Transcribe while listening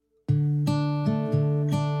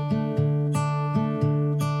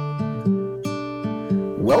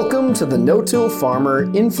Welcome to the No-Till Farmer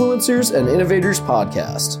Influencers and Innovators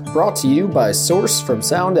podcast, brought to you by Source from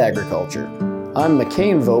Sound Agriculture. I'm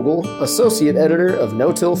McCain Vogel, Associate Editor of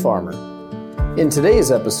No-Till Farmer. In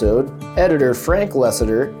today's episode, Editor Frank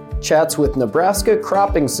Lessiter chats with Nebraska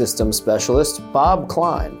Cropping System Specialist Bob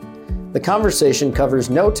Klein. The conversation covers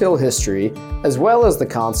no-till history, as well as the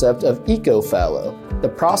concept of Eco-Fallow, the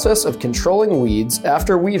process of controlling weeds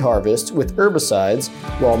after wheat harvest with herbicides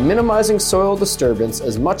while minimizing soil disturbance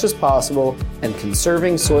as much as possible and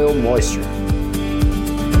conserving soil moisture.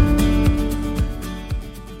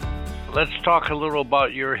 Let's talk a little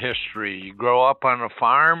about your history. You grow up on a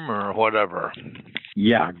farm or whatever?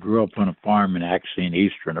 Yeah, I grew up on a farm actually in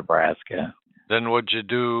eastern Nebraska. Then what'd you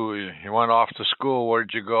do? You went off to school.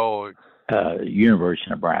 Where'd you go? University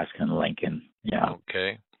of Nebraska in Lincoln. Yeah.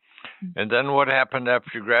 Okay. And then what happened after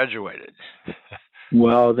you graduated?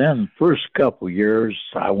 Well, then first couple years,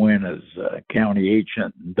 I went as a county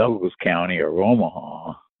agent in Douglas County or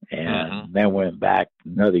Omaha, and then went back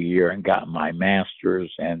another year and got my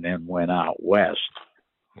master's, and then went out west.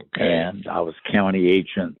 Okay. And I was county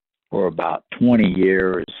agent for about 20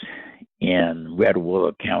 years in Red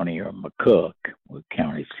Willow County or McCook, with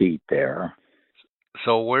county seat there.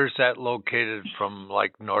 So where's that located from,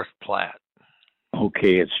 like North Platte?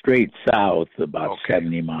 Okay, it's straight south, about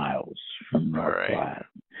 70 miles from North Platte.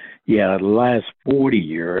 Yeah, the last 40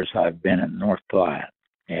 years I've been in North Platte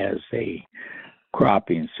as a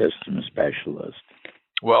cropping system specialist.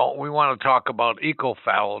 Well, we want to talk about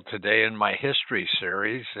Eco-Fallow today in my history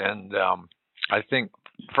series, and I think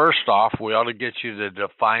first off, we ought to get you to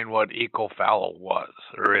define what Eco-Fallow was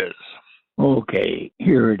or is. Okay,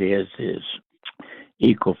 here it is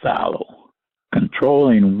Eco-Fallow.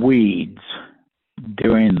 Controlling weeds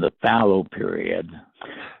during the fallow period,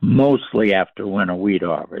 mostly after winter wheat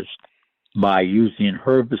harvest, by using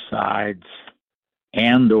herbicides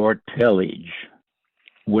and or tillage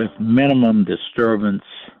with minimum disturbance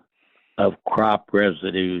of crop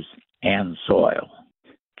residues and soil.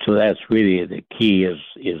 So that's really the key is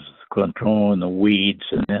controlling the weeds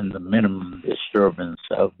and then the minimum disturbance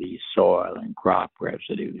of the soil and crop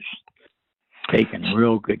residues. Taking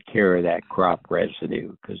real good care of that crop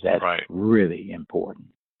residue because that's really important.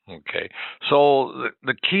 Okay. So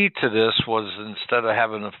the key to this was instead of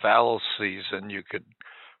having a fallow season, you could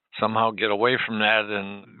somehow get away from that.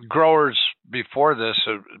 And growers before this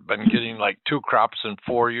have been getting like 2 crops in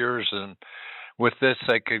 4 years. And with this,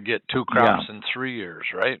 they could get 2 crops in 3 years,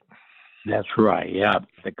 right? That's right, yeah.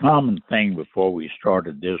 The common thing before we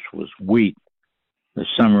started this was wheat, the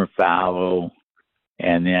summer fallow,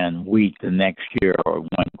 and then wheat the next year, or 1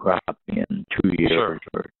 crop in 2 years,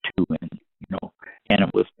 or 2 in, and it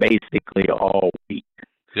was basically all wheat.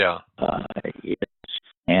 Yeah.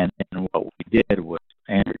 And then what we did was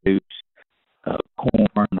introduce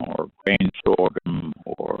corn or grain sorghum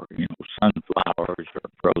or, sunflowers or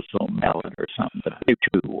proso melon or something. The big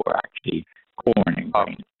 2 were actually corn and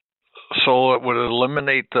grain. So it would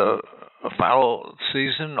eliminate the fallow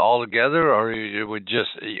season altogether, or you would just,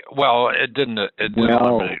 it didn't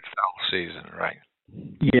eliminate fallow season, right?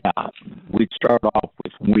 Yeah, we'd start off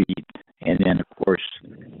with wheat, and then, of course,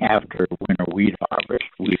 after winter wheat harvest,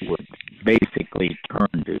 we would basically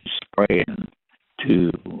turn to spraying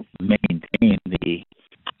to maintain the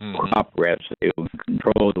crop residue and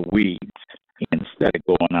control the weeds instead of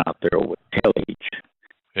going out there with tillage.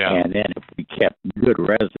 Yeah. And then if we kept good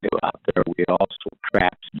residue out there, we'd also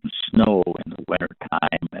trap some snow in the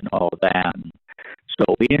wintertime and all that.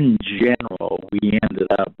 So in general, we ended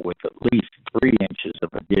up with at least 3 inches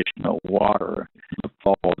of additional water in the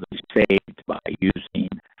fall that we saved by using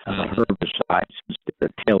herbicides instead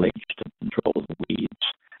of tillage to control the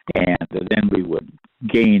weeds. And then we would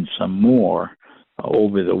gain some more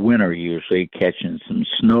over the winter, usually catching some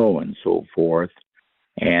snow and so forth.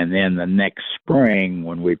 And then the next spring,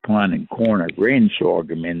 when we planted corn or grain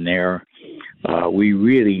sorghum in there, we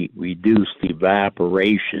really reduced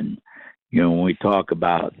evaporation. When we talk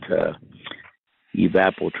about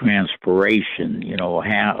evapotranspiration,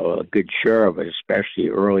 a good share of it, especially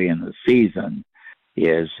early in the season,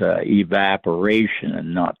 is evaporation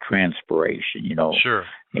and not transpiration, Sure.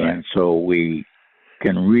 And so we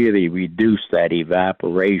can really reduce that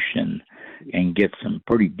evaporation and get some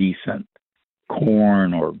pretty decent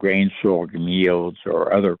corn or grain sorghum yields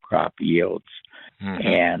or other crop yields.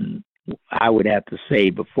 And I would have to say,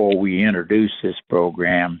 before we introduced this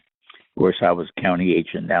program, of course, I was county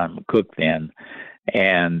agent down in McCook then,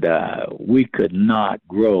 and we could not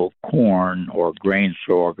grow corn or grain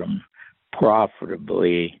sorghum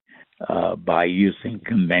profitably by using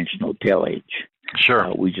conventional tillage.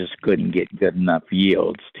 Sure. We just couldn't get good enough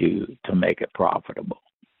yields to make it profitable.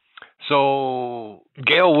 So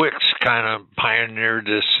Gail Wicks kind of pioneered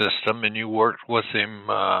this system, and you worked with him.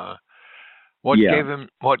 What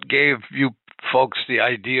gave you folks the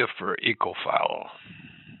idea for Eco-Fallow?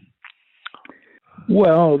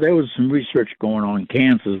 Well, there was some research going on.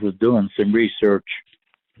 Kansas was doing some research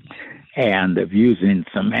and of using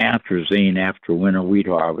some atrazine after winter wheat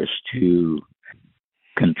harvest to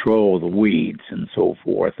control the weeds and so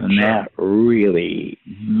forth, and that really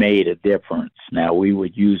made a difference. Now, we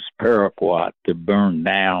would use paraquat to burn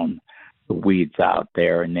down the weeds out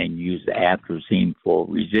there and then use atrazine for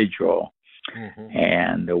residual.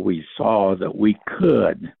 And we saw that we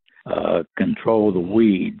could control the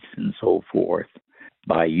weeds and so forth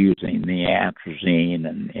by using the atrazine,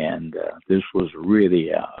 and this was really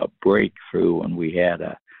a breakthrough when we had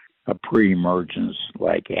a pre-emergence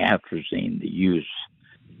like atrazine to use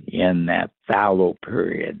in that fallow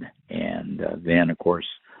period. And then, of course,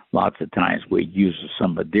 lots of times we'd use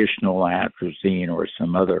some additional atrazine or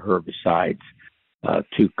some other herbicides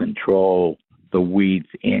to control the weeds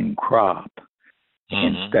in crop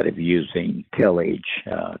instead of using tillage,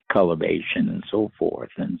 cultivation, and so forth.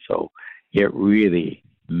 And so it really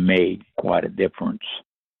made quite a difference.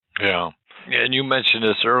 Yeah. And you mentioned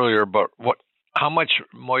this earlier, but how much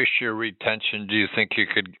moisture retention do you think you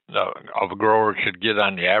could, of a grower could get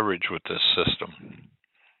on the average with this system?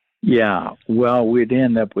 Yeah, well, we'd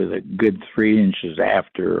end up with a good 3 inches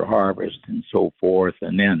after harvest and so forth.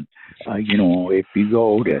 And then, if you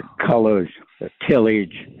go to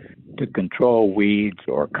tillage to control weeds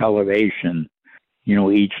or cultivation,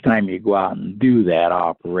 each time you go out and do that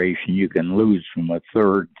operation, you can lose from a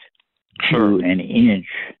third to an inch,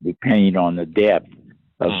 depending on the depth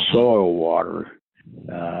of soil water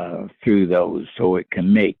through those. So it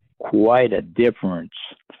can make quite a difference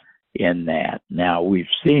in that. Now, we've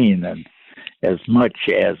seen as much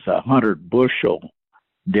as 100 bushel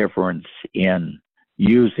difference in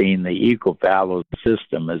using the Eco-Fallow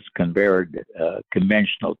system as compared to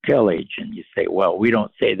conventional tillage. And you say, well, we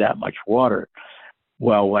don't save that much water.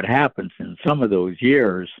 Well, what happens in some of those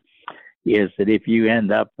years is that if you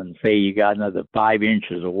end up and say you got another 5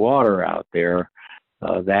 inches of water out there,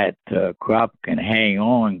 that crop can hang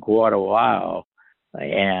on quite a while.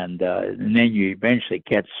 And then you eventually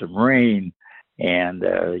catch some rain. And,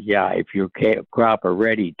 if your crop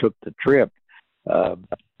already took the trip,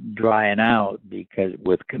 drying out because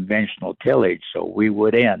with conventional tillage. So we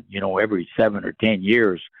would end, every 7 or 10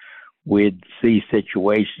 years, we'd see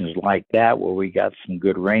situations like that where we got some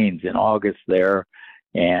good rains in August there.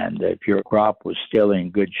 And if your crop was still in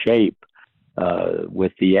good shape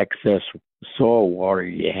with the excess soil water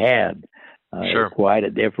you had, quite a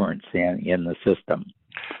difference in the system.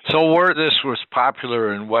 So where this was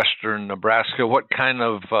popular in western Nebraska, what kind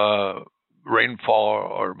of rainfall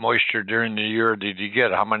or moisture during the year did you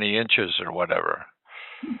get? How many inches or whatever?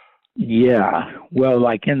 Yeah, well,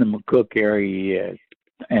 like in the McCook area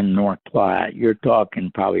and North Platte, you're talking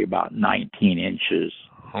probably about 19 inches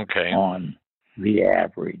on the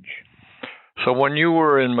average. So when you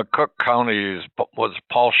were in McCook County, was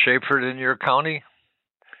Paul Schaeffer in your county?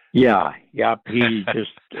 Yeah, he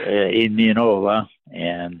just in Enola,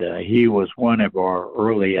 and he was one of our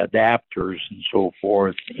early adapters and so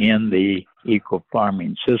forth in the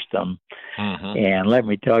eco-farming system. And let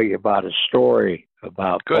me tell you about a story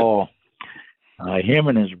about Paul. Him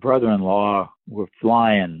and his brother-in-law were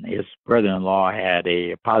flying. His brother-in-law had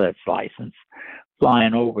a pilot's license,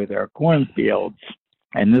 flying over their cornfields.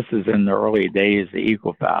 And this is in the early days of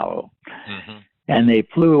Eco-Fallow. And they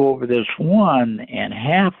flew over this one, and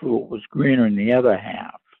half of it was greener than the other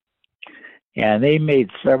half. And they made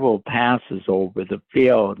several passes over the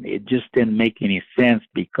field. It just didn't make any sense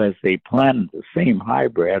because they planted the same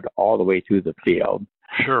hybrid all the way through the field.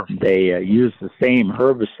 They used the same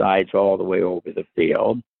herbicides all the way over the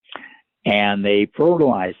field. And they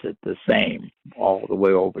fertilized it the same all the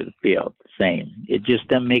way over the field, the same. It just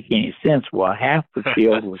doesn't make any sense. Well, half the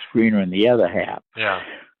field was greener than the other half.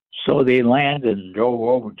 So they landed and drove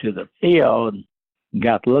over to the field and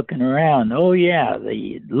got looking around. Oh, yeah,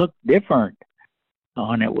 they looked different.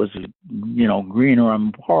 And it was, greener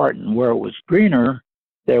on part. And where it was greener,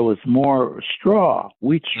 there was more straw,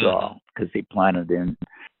 wheat straw, because they planted in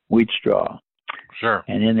wheat straw.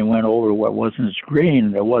 And then they went over to what wasn't as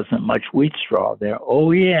green. There wasn't much wheat straw there.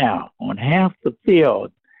 Oh, yeah, on half the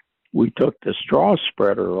field, we took the straw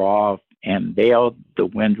spreader off and baled the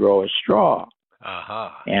windrow of straw.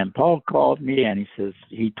 And Paul called me and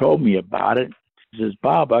he told me about it. He says,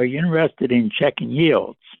 Bob, are you interested in checking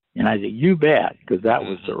yields? And I said, you bet, because that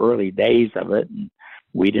was the early days of it. And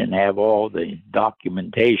we didn't have all the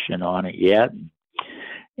documentation on it yet.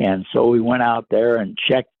 And so we went out there and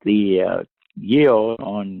checked the yield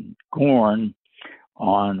on corn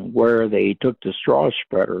on where they took the straw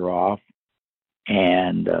spreader off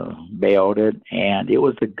and baled it. And it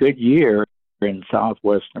was a good year in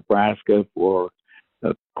southwest Nebraska for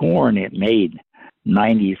corn. It made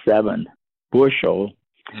 97 bushel.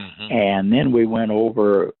 Mm-hmm. And then we went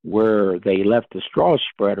over where they left the straw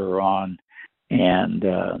spreader on and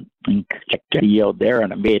checked the yield there,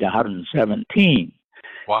 and it made 117.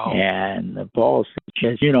 Wow. And Paul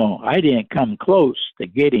says, I didn't come close to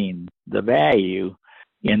getting the value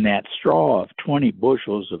in that straw of 20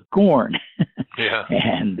 bushels of corn. Yeah.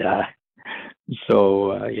 And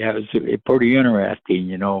so, it was pretty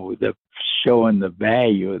interesting, showing the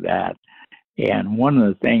value of that. And one of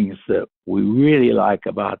the things that we really like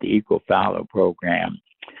about the Eco-Fallow program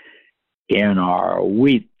in our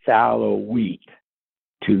fallow wheat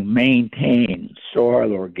to maintain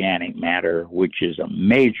soil organic matter, which is a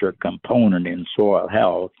major component in soil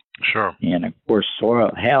health. Sure. And of course,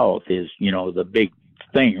 soil health is, the big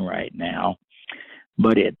thing right now.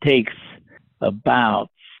 But it takes about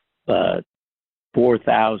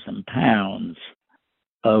 4,000 pounds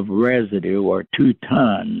of residue, or 2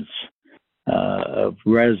 tons of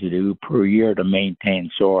residue per year to maintain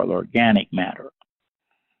soil organic matter.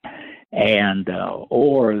 And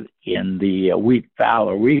or in the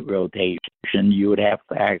fallow wheat rotation, you would have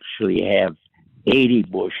to actually have 80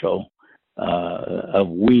 bushel of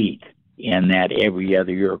wheat in that every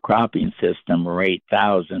other year cropping system, or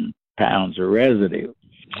 8,000 pounds of residue.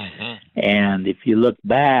 Mm-hmm. And if you look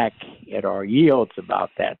back at our yields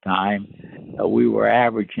about that time, we were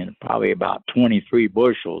averaging probably about 23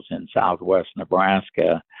 bushels in southwest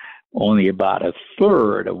Nebraska, only about a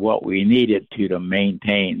third of what we needed to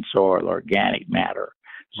maintain soil organic matter.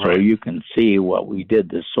 So Right. You can see what we did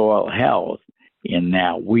to soil health in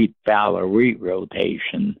that fallow wheat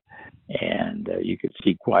rotation, and you could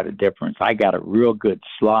see quite a difference. I got a real good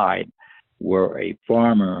slide where a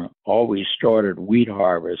farmer always started wheat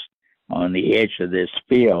harvest on the edge of this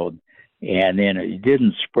field, and then it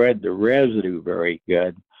didn't spread the residue very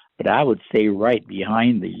good, but I would say right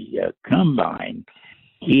behind the combine,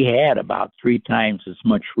 he had about 3 times as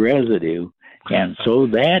much residue, and so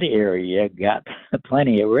that area got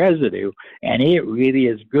plenty of residue, and it really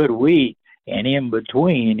is good wheat, and in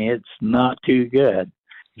between, it's not too good.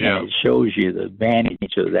 Yeah. And it shows you the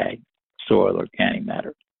advantage of that soil organic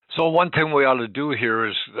matter. So one thing we ought to do here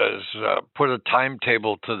is put a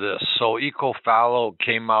timetable to this. So Eco-Fallow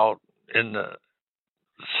came out in the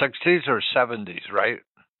 60s or 70s, right?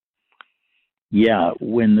 Yeah,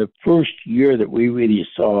 when the first year that we really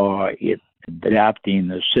saw it adapting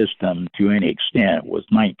the system to any extent was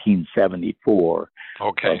 1974.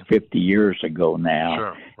 Okay. 50 years ago now.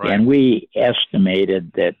 Sure, right. And we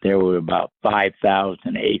estimated that there were about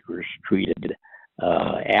 5,000 acres treated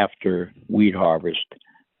after wheat harvest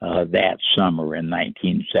that summer in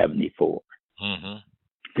 1974, Mm-hmm.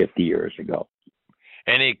 50 years ago.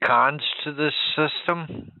 Any cons to this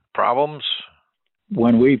system? Problems?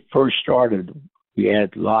 When we first started, we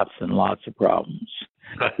had lots and lots of problems.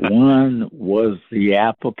 One was the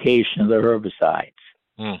application of the herbicides.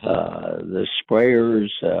 Mm-hmm. The sprayers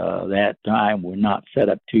that time were not set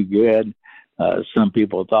up too good. Some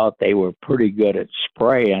people thought they were pretty good at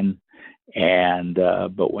spraying, and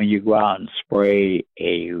but when you go out and spray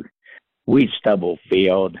a wheat stubble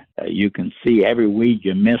field, you can see every weed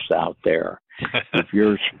you miss out there. If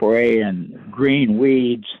you're spraying green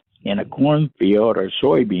weeds in a cornfield or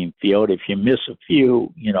soybean field, if you miss a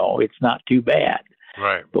few, it's not too bad.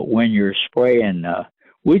 Right. But when you're spraying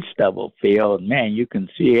wheat stubble field, man, you can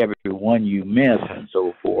see every one you miss and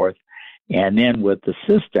so forth. And then with the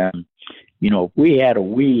system, if we had a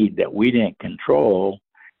weed that we didn't control,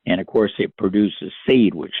 and of course it produces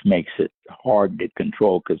seed, which makes it hard to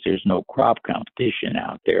control because there's no crop competition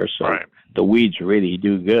out there. So Right. The weeds really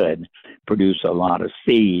do good, produce a lot of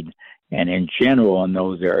seed. And in general, in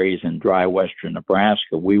those areas in dry western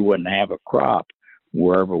Nebraska, we wouldn't have a crop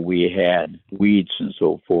wherever we had weeds and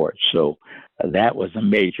so forth. So that was a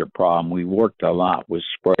major problem. We worked a lot with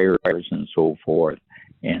sprayers and so forth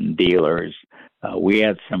and dealers. We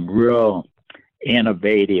had some real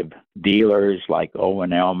innovative dealers like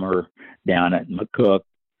Owen Elmer down at McCook.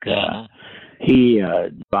 He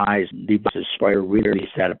devised a sprayer, really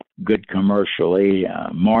set up good commercially.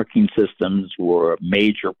 Marking systems were a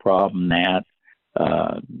major problem that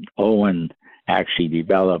Owen actually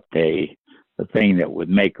developed a thing that would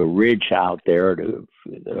make a ridge out there to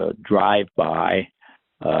drive by.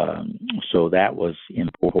 So that was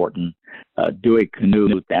important. Dewey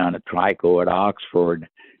Canoe down at Trico at Oxford,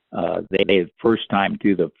 they first time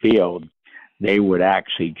through the field, they would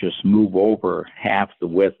actually just move over half the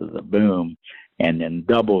width of the boom and then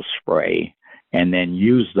double spray and then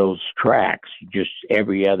use those tracks, just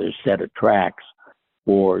every other set of tracks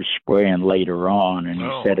for spraying later on. And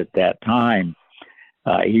he said at that time,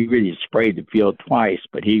 he really sprayed the field twice,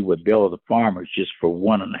 but he would bill the farmers just for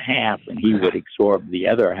 1.5, and he would absorb the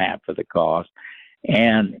other half of the cost.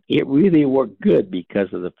 And it really worked good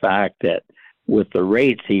because of the fact that with the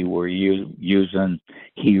rates he were using,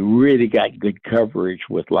 he really got good coverage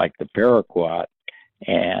with like the paraquat,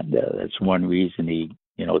 and that's one reason he,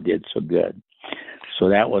 did so good. So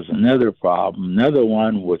that was another problem. Another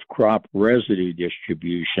one was crop residue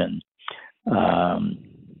distribution.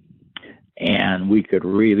 And we could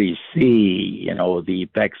really see, the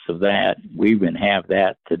effects of that. We even have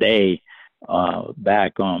that today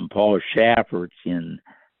back on Paul Schaffert's in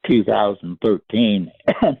 2013.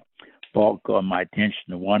 Paul called my attention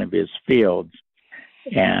to one of his fields,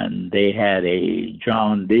 and they had a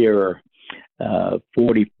John Deere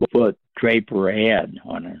 40-foot draper head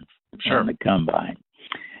on the combine.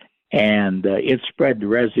 And it spread the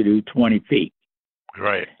residue 20 feet.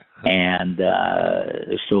 Right. And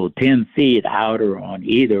so 10 feet outer on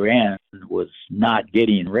either end was not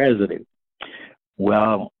getting residue.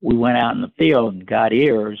 Well, we went out in the field and got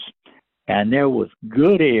ears, and there was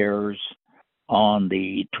good ears on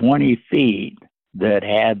the 20 feet that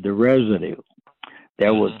had the residue.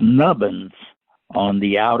 There was nubbins on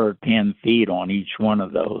the outer 10 feet on each one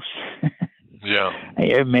of those. Yeah.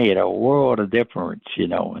 It made a world of difference,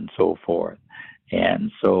 and so forth.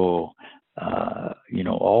 And so,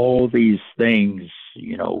 all these things,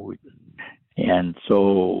 and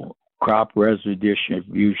so crop residue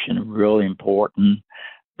distribution really important.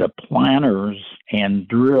 The planters and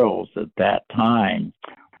drills at that time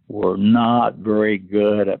were not very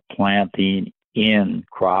good at planting in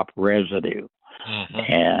crop residue. Mm-hmm.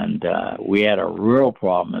 And we had a real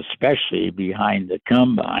problem, especially behind the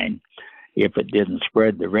combine, if it didn't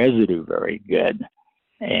spread the residue very good,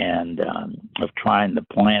 and of trying to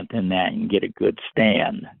plant in that and get a good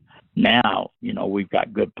stand. Now, we've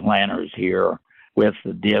got good planters here with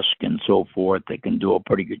the disc and so forth that can do a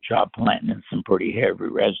pretty good job planting in some pretty heavy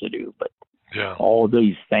residue. But all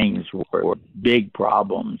these things were big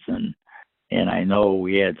problems, and I know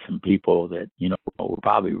we had some people that, were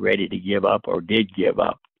probably ready to give up or did give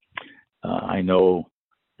up. I know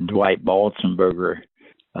Dwight Balzenberger,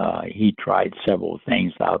 he tried several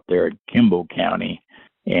things out there at Kimball County,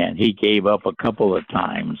 and he gave up a couple of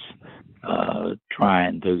times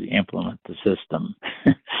trying to implement the system.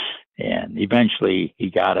 And eventually he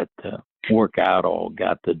got it to work out,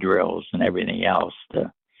 got the drills and everything else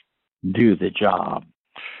to do the job.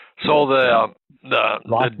 So the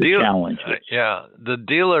dealer, the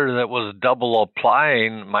dealer that was double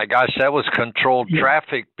applying, my gosh, that was controlled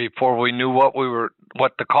traffic before we knew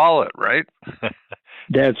what to call it, right?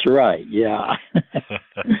 That's right. Yeah.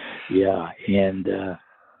 Yeah. And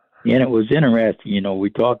it was interesting, we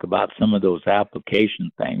talk about some of those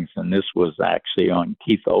application things, and this was actually on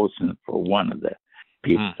Keith Olson for one of the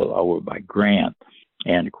people over by Grant.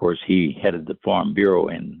 And, of course, he headed the Farm Bureau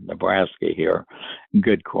in Nebraska here,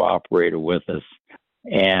 good cooperator with us.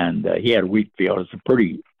 And he had a wheat field. It's a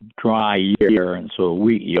pretty dry year, and so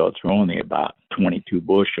wheat yields were only about 22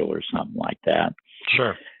 bushel or something like that.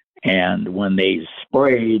 Sure. And when they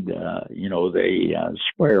sprayed, the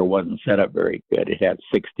sprayer wasn't set up very good. It had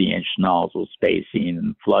 60-inch nozzle spacing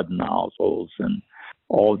and flood nozzles and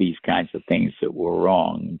all these kinds of things that were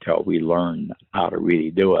wrong until we learned how to really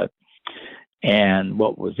do it. And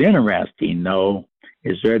what was interesting, though,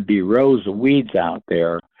 is there'd be rows of weeds out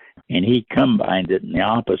there, and he combined it in the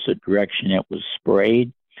opposite direction it was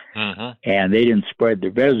sprayed. Mm-hmm. And they didn't spread the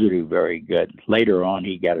residue very good. Later on,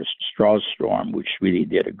 he got a straw storm, which really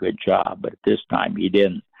did a good job. But at this time, he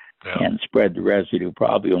didn't, and spread the residue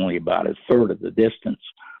probably only about a third of the distance.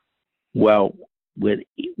 Well,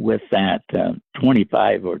 with that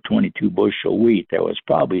 25 or 22 bushel wheat, there was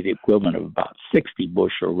probably the equivalent of about 60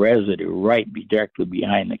 bushel residue right directly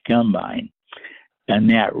behind the combine. And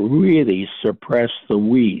that really suppressed the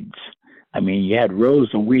weeds. I mean, you had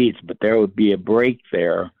rows of weeds, but there would be a break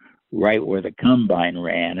there right where the combine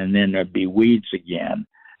ran, and then there'd be weeds again,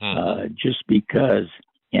 just because,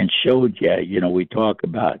 and showed you, we talk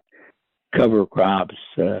about cover crops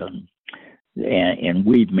and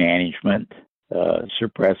weed management,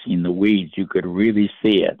 suppressing the weeds. You could really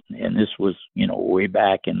see it. And this was, way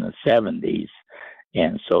back in the 70s.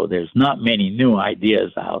 And so there's not many new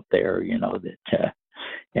ideas out there, that,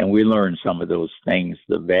 and we learned some of those things,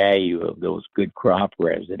 the value of those good crop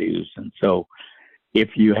residues. And so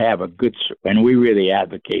if you have a good, and we really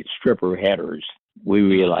advocate stripper headers, We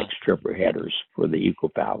really like stripper headers for the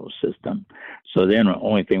Eco-Fallow system. So then the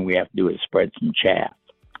only thing we have to do is spread some chaff,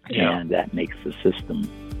 and that makes the system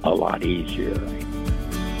a lot easier.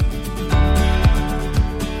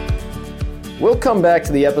 We'll come back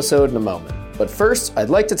to the episode in a moment. But first,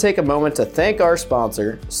 I'd like to take a moment to thank our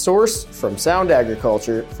sponsor, Source from Sound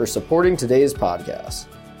Agriculture, for supporting today's podcast.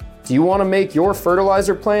 Do you want to make your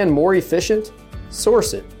fertilizer plan more efficient?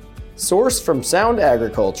 Source it. Source from Sound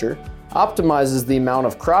Agriculture optimizes the amount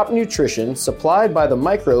of crop nutrition supplied by the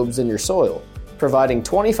microbes in your soil, providing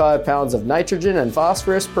 25 pounds of nitrogen and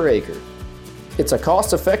phosphorus per acre. It's a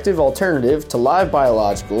cost-effective alternative to live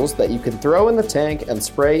biologicals that you can throw in the tank and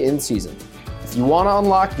spray in season. If you want to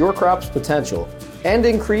unlock your crop's potential and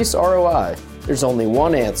increase ROI, there's only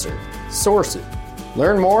one answer: source it.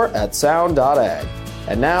 Learn more at sound.ag.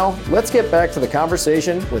 And now, let's get back to the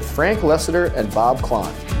conversation with Frank Lessiter and Bob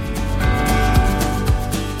Klein.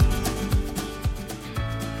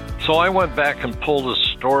 So I went back and pulled a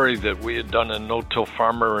story that we had done in No-Till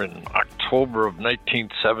Farmer in October of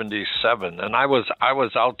 1977, and I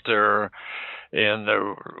was out there. And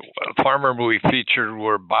the farmer we featured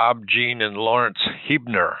were Bob, Gene, and Lawrence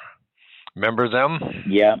Hebner. Remember them?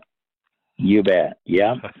 Yeah, you bet.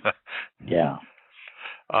 Yeah, yeah.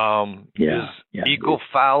 Is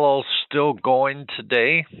Eco-Fallow still going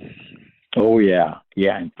today? Oh, yeah.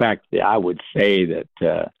 Yeah, in fact, I would say that,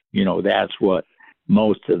 that's what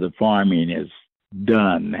most of the farming is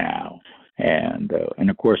done now. And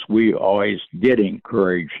of course, we always did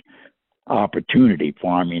encourage opportunity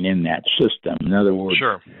farming in that system. In other words,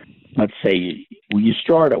 let's say you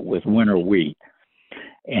start it with winter wheat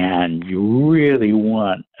and you really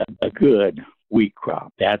want a good wheat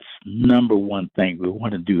crop. That's number one thing. We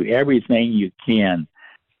want to do everything you can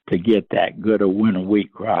to get that good a winter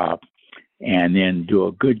wheat crop, and then do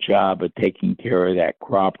a good job of taking care of that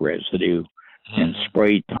crop residue and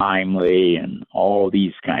spray timely and all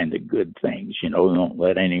these kinds of good things. Don't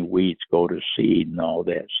let any weeds go to seed and all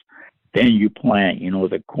this. Then you plant,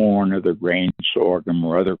 the corn or the grain, sorghum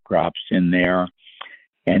or other crops in there.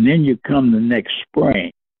 And then you come the next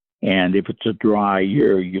spring. And if it's a dry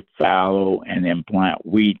year, you fallow and then plant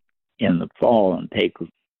wheat in the fall and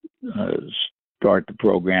start the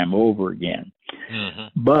program over again.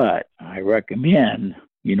 But I recommend,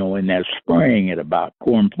 in that spring at about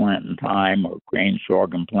corn planting time or grain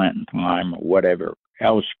sorghum planting time or whatever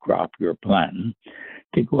else crop you're planting,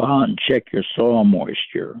 to go out and check your soil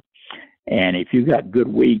moisture. And if you got good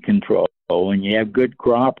weed control and you have good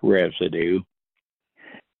crop residue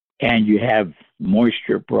and you have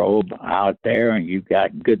moisture probe out there and you've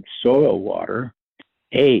got good soil water,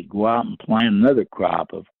 go out and plant another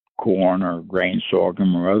crop of corn or grain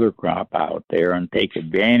sorghum or other crop out there and take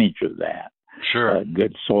advantage of that.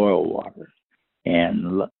 Good soil water.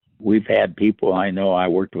 And we've had people, I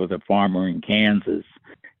worked with a farmer in Kansas,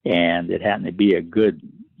 and it happened to be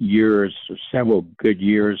several good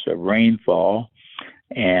years of rainfall,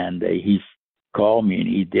 and he called me and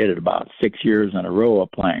he did it about 6 years in a row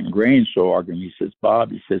of planting grain sorghum. He says,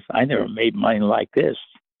 Bob, I never made money like this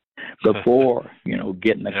before,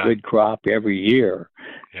 getting a good crop every year.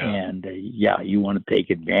 And you want to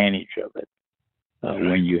take advantage of it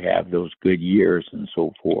when you have those good years and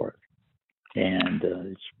so forth. And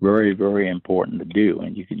it's very, very important to do.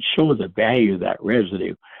 And you can show the value of that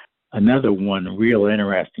residue. Another one real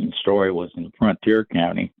interesting story was in Frontier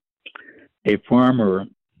County. A farmer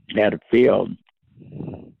had a field,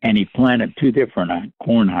 and he planted two different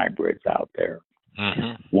corn hybrids out there.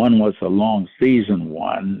 One was a long season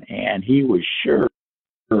one, and he was sure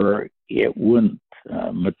it wouldn't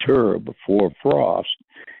mature before frost.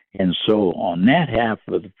 And so on that half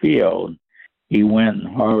of the field, he went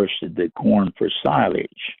and harvested the corn for silage,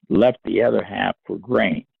 left the other half for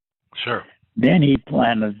grain. Then he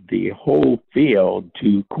planted the whole field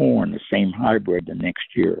to corn, the same hybrid, the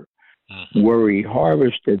next year. Where he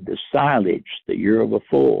harvested the silage the year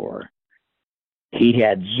before, he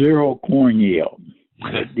had zero corn yield.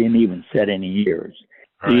 It didn't even set any years.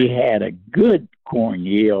 He had a good corn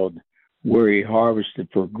yield where he harvested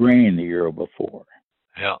for grain the year before.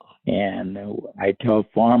 And I tell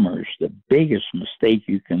farmers the biggest mistake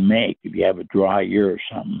you can make if you have a dry year or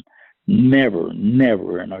something, never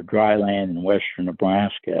in a dry land in western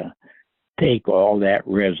Nebraska, take all that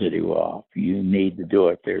residue off. You need to do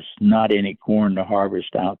it. There's not any corn to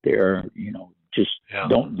harvest out there.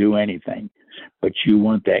 Don't do anything. But you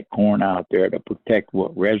want that corn out there to protect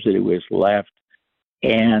what residue is left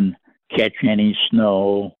and catch any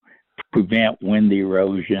snow, prevent wind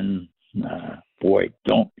erosion.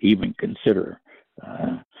 Don't even consider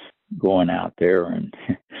going out there.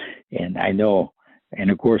 And I know and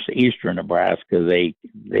of course, eastern Nebraska, they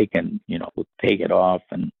can, take it off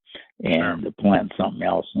and plant something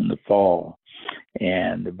else in the fall.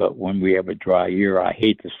 But when we have a dry year, I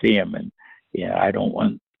hate to see them, and I don't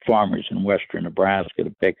want farmers in western Nebraska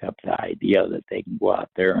to pick up the idea that they can go out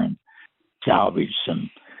there and salvage some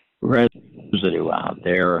residue out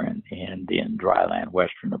there and in dryland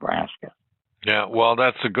western Nebraska. Yeah, well,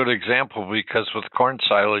 that's a good example because with corn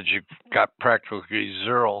silage, you've got practically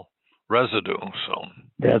zero residue. So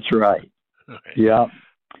that's right. Okay. Yeah,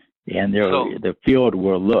 and the field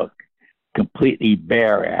will look completely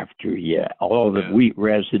bare after all the wheat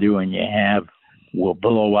residue and you have will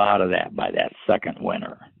blow out of that by that second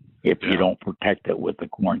winter if you don't protect it with the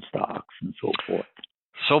corn stalks and so forth.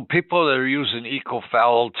 So people that are using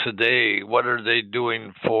Eco-Fallow today, what are they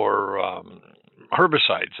doing for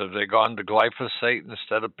herbicides? Have they gone to glyphosate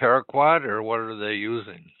instead of paraquat, or what are they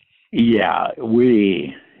using? Yeah,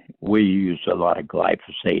 we use a lot of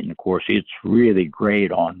glyphosate, and of course it's really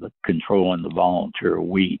great on the controlling the volunteer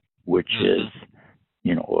wheat, which is,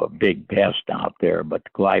 a big pest out there. But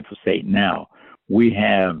the glyphosate now, we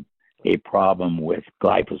have a problem with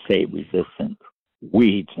glyphosate resistant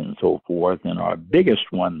weeds and so forth. And our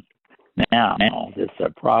biggest one now that's a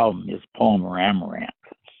problem is Palmer amaranth.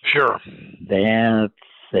 Sure. That's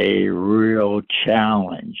a real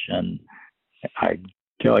challenge. And I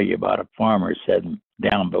tell you about a farmer said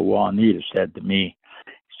down by Juanita said to me,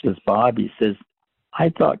 he says, Bob, he says, I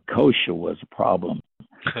thought kochia was a problem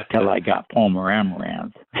till I got Palmer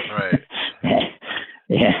amaranth. Right.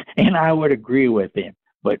 And I would agree with him.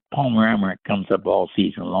 But Palmer amaranth comes up all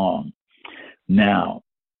season long. Now,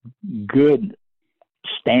 good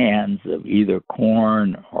stands of either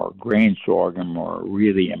corn or grain sorghum are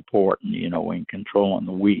really important, in controlling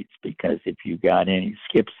the weeds, because if you got any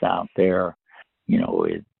skips out there,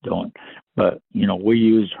 it don't. But, we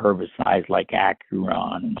use herbicides like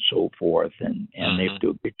Acuron and so forth, and they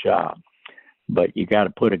do a good job. But you got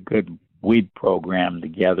to put a good weed program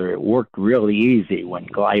together. It worked really easy when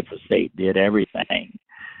glyphosate did everything.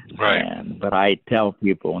 Right. But I tell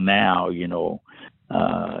people now, you're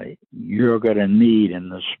going to need in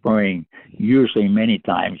the spring, usually many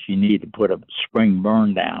times you need to put a spring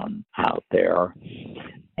burn down out there,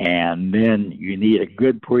 and then you need a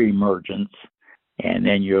good pre-emergence, and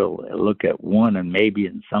then you'll look at one and maybe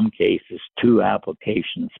in some cases 2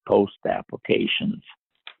 applications, post-applications,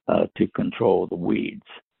 to control the weeds.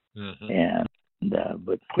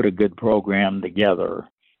 But put a good program together,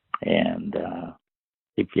 and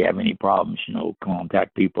if you have any problems,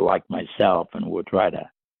 contact people like myself, and we'll try to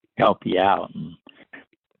help you out and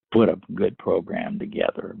put a good program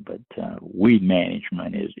together. But weed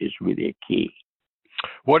management is really a key.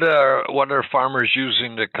 What are farmers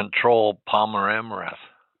using to control Palmer amaranth?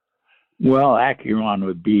 Well, Acuron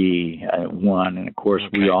would be one, and of course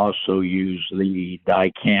we also use the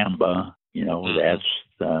dicamba. That's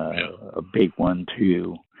a big one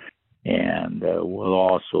too. And we'll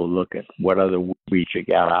also look at what other weeds you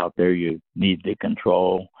got out there you need to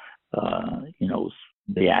control.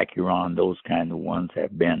 The Acuron, those kind of ones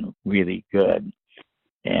have been really good.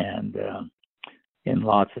 And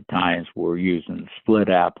lots of times we're using split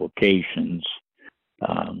applications.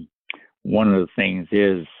 One of the things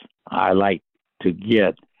is I like to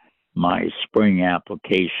get my spring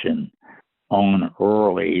application on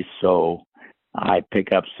early, so I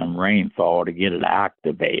pick up some rainfall to get it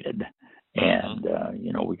activated. And,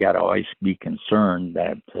 we got to always be concerned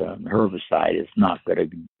that herbicide is not going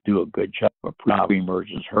to do a good job of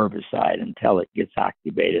pre-emergence herbicide until it gets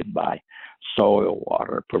activated by soil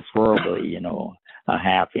water, preferably, a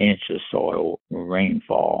half inch of soil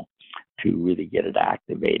rainfall to really get it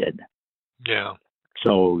activated. Yeah.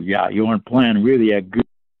 So, you want to plan really a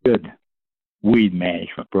good weed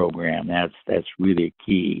management program. That's really a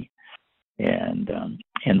key. And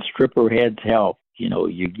stripper heads help.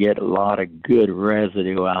 You get a lot of good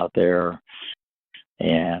residue out there,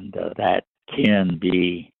 and that can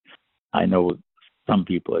be, I know some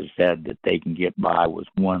people have said that they can get by with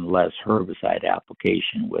one less herbicide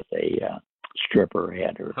application with a stripper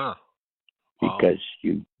header. Wow. Because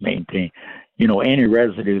you maintain, any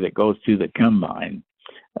residue that goes through the combine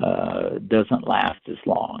doesn't last as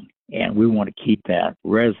long, and we want to keep that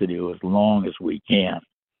residue as long as we can.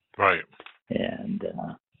 Right. And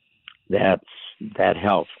that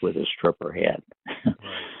helps with a stripper head. Right.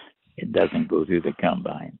 It doesn't go through the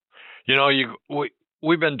combine.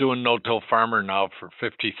 We've been doing no-till farmer now for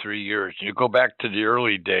 53 years. You go back to the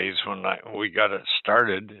early days when we got it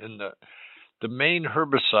started, and the main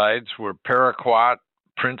herbicides were paraquat,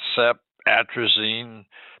 Princep, atrazine,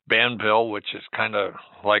 Banville, which is kind of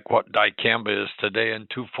like what dicamba is today, and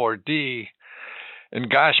 2,4-D. And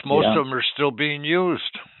gosh, most of them are still being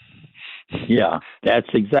used. Yeah, that's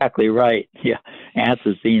exactly right. Yeah,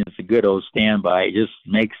 atrazine is a good old standby. It just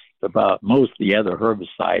makes about most of the other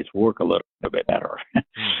herbicides work a little bit better.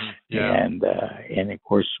 Mm-hmm. Yeah. And of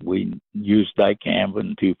course we use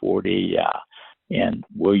dicambin 2,4-D. And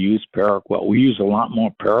we'll use paraquat. We use a lot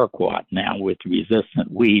more paraquat now with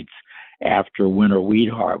resistant weeds after winter weed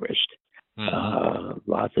harvest.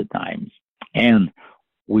 Lots of times, and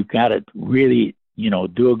we've got to really,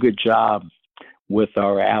 do a good job with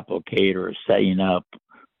our applicator, setting up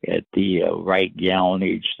at the right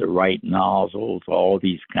gallonage, the right nozzles, all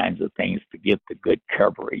these kinds of things to get the good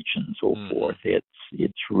coverage and so forth.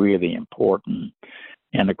 It's really important.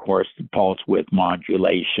 And of course, the pulse width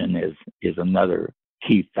modulation is another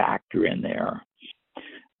key factor in there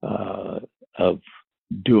of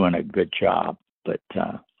doing a good job. But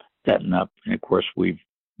setting up, and of course, we've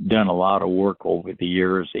done a lot of work over the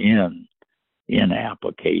years in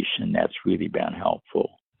application. That's really been helpful.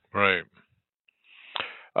 Right.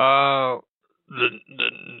 The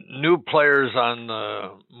new players on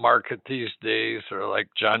the market these days are like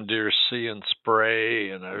John Deere See and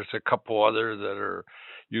Spray, and there's a couple other that are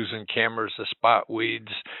using cameras to spot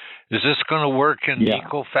weeds. Is this going to work in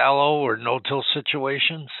Eco-Fallow or no-till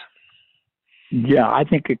situations? Yeah, I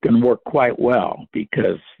think it can work quite well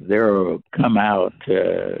because they'll come out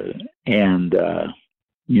and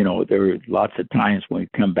there are lots of times when we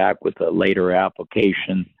come back with a later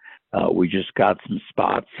application, we just got some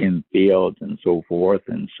spots in fields and so forth.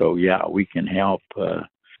 And so, we can help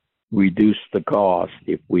reduce the cost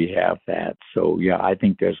if we have that. So, I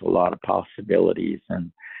think there's a lot of possibilities.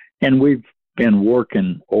 And we've been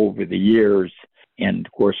working over the years. And,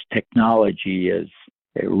 of course, technology has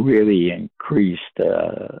really increased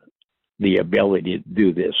the ability to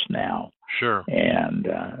do this now. Sure. And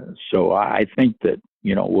so I think that,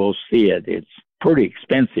 we'll see it. It's pretty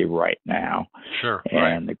expensive right now. Sure.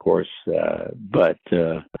 And of course, but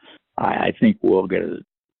I think we'll get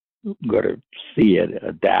to see it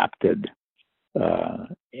adapted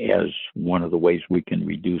as one of the ways we can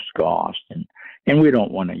reduce cost. And we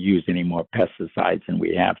don't want to use any more pesticides than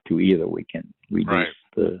we have to either. We can reduce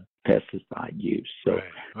the pesticide use. So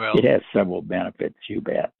it has several benefits, you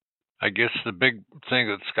bet. I guess the big thing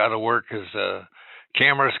that's got to work is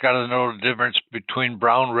camera's got to know the difference between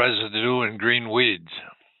brown residue and green weeds.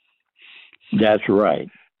 That's right.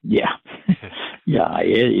 Yeah.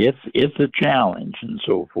 It's a challenge and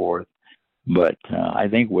so forth. But I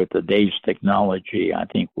think with today's technology, I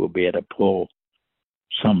think we'll be able to pull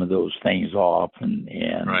some of those things off and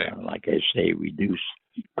like I say, reduce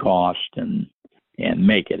cost and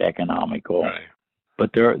make it economical. Right.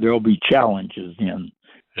 But there'll be challenges in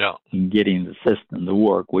getting the system to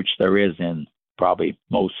work, which there is in probably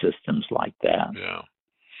most systems like that. Yeah.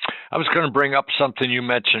 I was going to bring up something you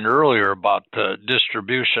mentioned earlier about the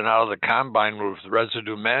distribution out of the combine with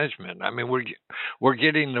residue management. I mean, we're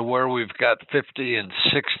getting to where we've got 50 and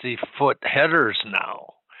 60 foot headers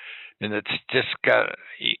now, and it's just got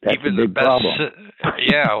even the best. Problem.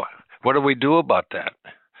 Yeah. What do we do about that?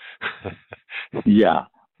 Yeah.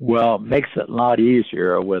 Well, it makes it a lot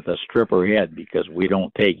easier with a stripper head because we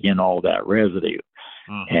don't take in all that residue.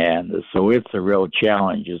 Mm-hmm. And so it's a real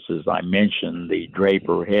challenge. As I mentioned, the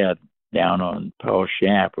draper head down on Pearl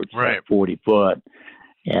Shaft, which is 40 foot.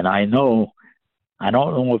 And I don't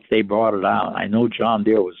know if they brought it out. I know John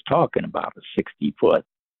Deere was talking about a 60 foot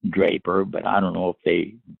draper, but I don't know if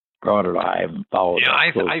they brought it out. I haven't followed. Yeah,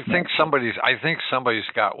 I think somebody's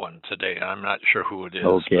got one today. I'm not sure who it is.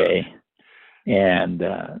 Okay. But... And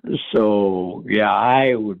so,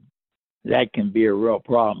 that can be a real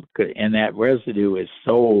problem. And that residue is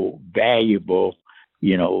so valuable,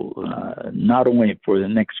 not only for the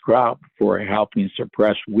next crop, for helping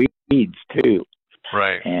suppress weeds too.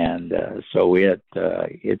 Right. And so it's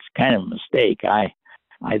kind of a mistake. I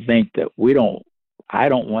think that I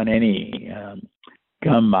don't want any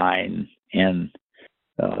combine and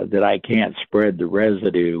that I can't spread the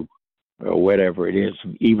residue or whatever it is,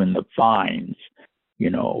 even the fines,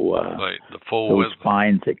 the full those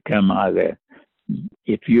fines that come out of that.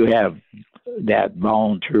 If you have that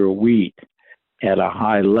volunteer wheat at a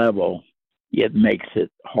high level, it makes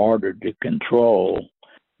it harder to control.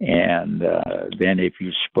 And then if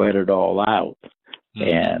you spread it all out,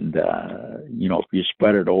 and if you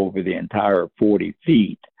spread it over the entire 40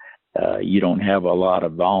 feet, you don't have a lot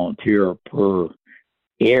of volunteer per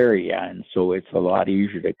area, and so it's a lot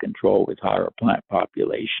easier to control with higher plant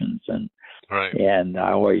populations. And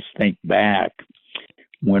I always think back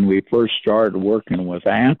when we first started working with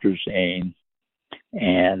atrazine,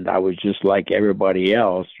 and I was just like everybody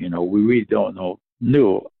else. We really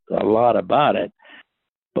knew a lot about it,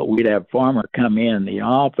 But we'd have farmer come in the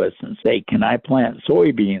office and say, "Can I plant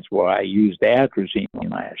soybeans?" Well, I used atrazine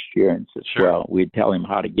last year, and says, Sure. "Well," we'd tell him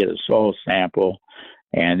how to get a soil sample,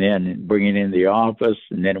 and then bring it in the office,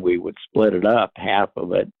 and then we would split it up, half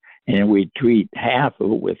of it, and then we'd treat half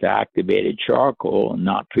of it with activated charcoal and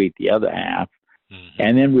not treat the other half. Mm-hmm.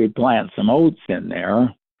 And then we'd plant some oats in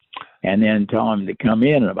there, and then tell him to come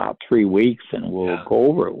in about 3 weeks, and we'll go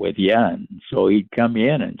over it with you. And so he'd come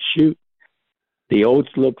in and shoot. The oats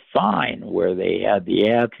looked fine where they had the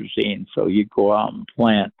atrazine, so you'd go out and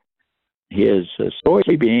plant his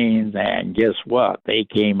soybeans, and guess what? They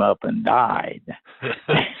came up and died.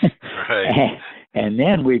 Right. And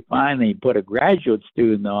then we finally put a graduate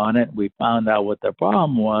student on it. We found out what the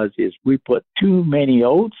problem was is we put too many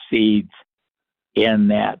oat seeds in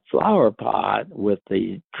that flower pot with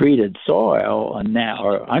the treated soil and now,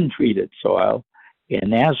 or untreated soil,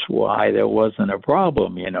 and that's why there wasn't a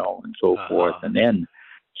problem, and so forth. And then,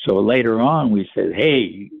 so later on, we said,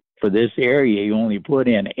 hey, for this area, you only put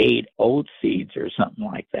in 8 oat seeds or something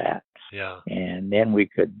like that. Yeah. And then we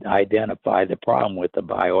could identify the problem with the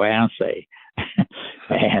bioassay.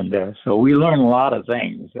 And so we learned a lot of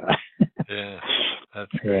things. Yeah,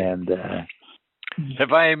 that's great. And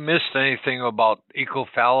have I missed anything about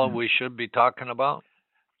Eco-Fallow we should be talking about?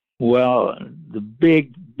 Well, the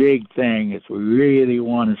big thing is we really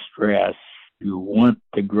want to stress you want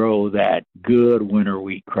to grow that good winter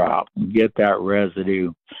wheat crop and get that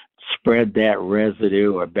residue, spread that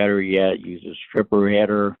residue, or better yet, use a stripper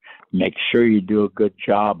header. Make sure you do a good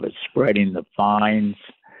job of spreading the fines,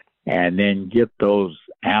 and then get those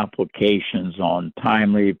applications on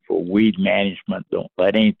timely for weed management. Don't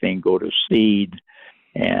let anything go to seed,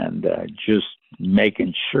 and just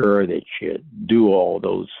making sure that you do all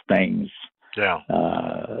those things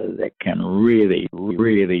that can really,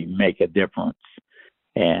 really make a difference.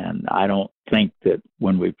 And I don't think that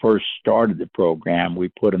when we first started the program, we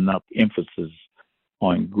put enough emphasis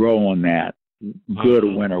on growing that good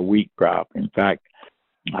winter wheat crop. In fact,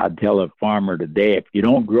 I'd tell a farmer today, if you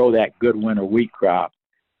don't grow that good winter wheat crop,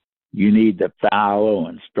 you need to fallow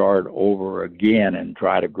and start over again and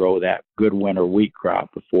try to grow that good winter wheat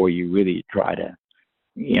crop before you really try to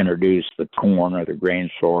introduce the corn or the grain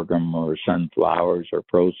sorghum or sunflowers or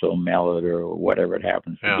proso millet or whatever it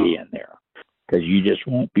happens to be in there. Because you just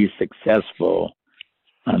won't be successful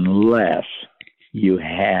unless you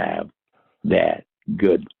have that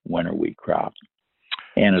good winter wheat crop.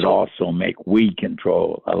 And it also make weed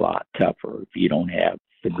control a lot tougher if you don't have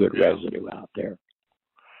the good residue out there.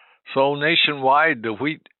 So nationwide, the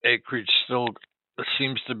wheat acreage still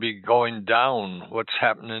seems to be going down. What's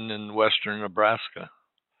happening in western Nebraska?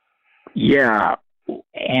 Yeah,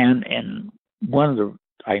 and one of the,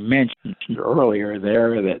 I mentioned earlier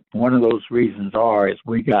there that one of those reasons is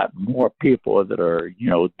we got more people that are,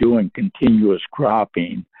 doing continuous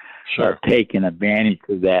cropping, taking advantage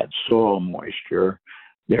of that soil moisture.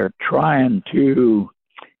 They're trying to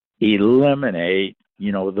eliminate,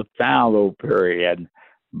 the fallow period,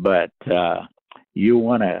 but you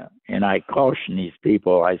want to, and I caution these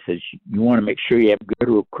people, I said, you want to make sure you have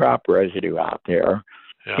good crop residue out there,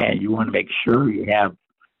 and you want to make sure you have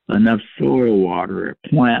enough soil water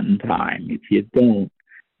at planting time. If you don't,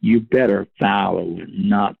 you better fallow and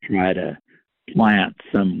not try to plant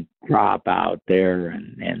some crop out there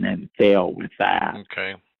and then fail with that.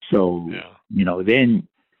 Okay. So, then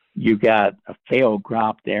you got a failed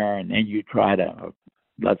crop there, and then you try to,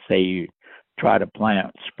 let's say you try to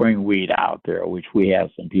plant spring wheat out there, which we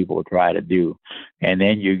have some people try to do, and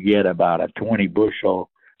then you get about a 20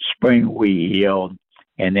 bushel spring wheat yield,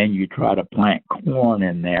 and then you try to plant corn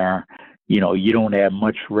in there. You don't have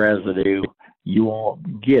much residue. You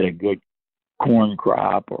won't get a good corn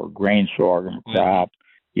crop or grain sorghum crop.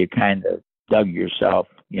 You kind of dug yourself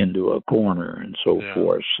into a corner and so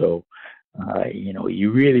forth. So,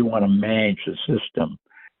 you really want to manage the system.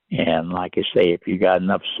 And like I say, if you got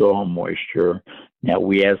enough soil moisture, now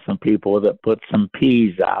we have some people that put some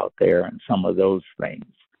peas out there and some of those things.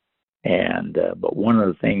 And, but one of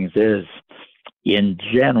the things is, in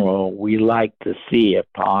general, we like to see, if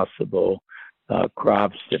possible,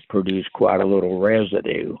 crops that produce quite a little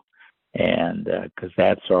residue. And because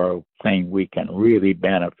that's our thing we can really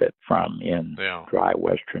benefit from in dry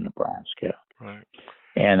western Nebraska. Right.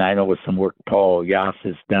 And I know with some work Paul Yass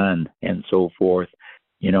has done and so forth,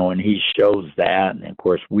 and he shows that. And of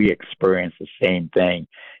course, we experience the same thing.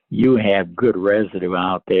 You have good residue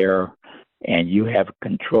out there, and you have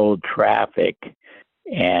controlled traffic,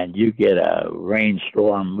 and you get a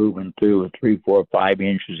rainstorm moving through with 3, 4, 5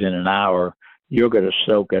 inches in an hour, you're going to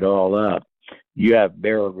soak it all up. You have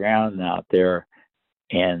bare ground out there,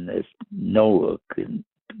 and there's no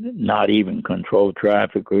not even controlled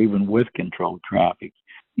traffic, or even with controlled traffic,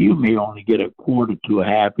 you may only get a quarter to a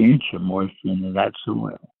half inch of moisture into that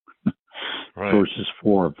soil right. versus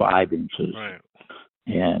 4 or 5 inches. Right.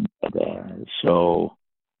 And so,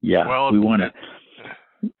 yeah, well, we want to.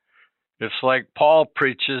 It's like Paul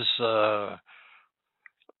preaches. A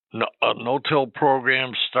no-till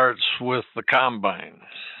program starts with the combine.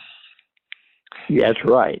 Yeah, that's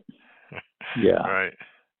right. Yeah. Right.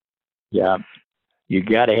 Yeah. You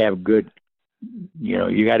got to have good,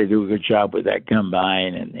 you got to do a good job with that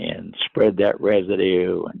combine and spread that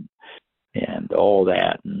residue and all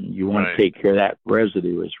that. And you want right. to take care of that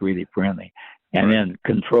residue. It's really friendly. And right. then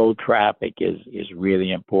controlled traffic is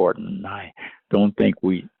really important. I don't think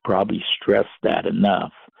we probably stress that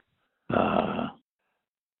enough.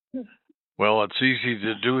 Well, it's easy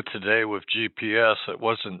to do today with GPS. It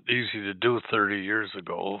wasn't easy to do 30 years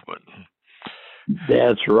ago, but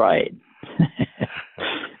that's right.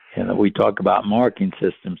 And we talk about marking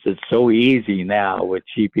systems. It's so easy now with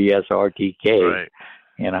GPS RTK. right.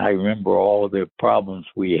 And I remember all the problems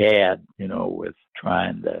we had, with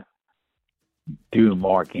trying to do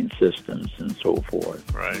marking systems and so forth.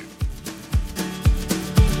 Right.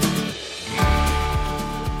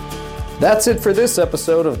 That's it for this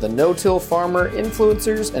episode of the No-Till Farmer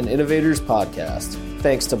Influencers and Innovators podcast.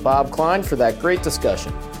 Thanks to Bob Klein for that great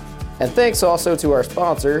discussion. And thanks also to our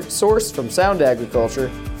sponsor, Source from Sound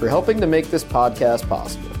Agriculture, for helping to make this podcast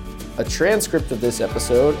possible. A transcript of this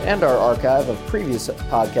episode and our archive of previous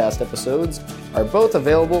podcast episodes are both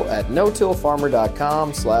available at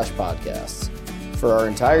notillfarmer.com/podcasts. For our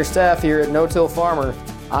entire staff here at No-Till Farmer,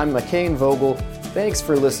 I'm McCain Vogel. Thanks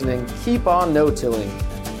for listening. Keep on no-tilling.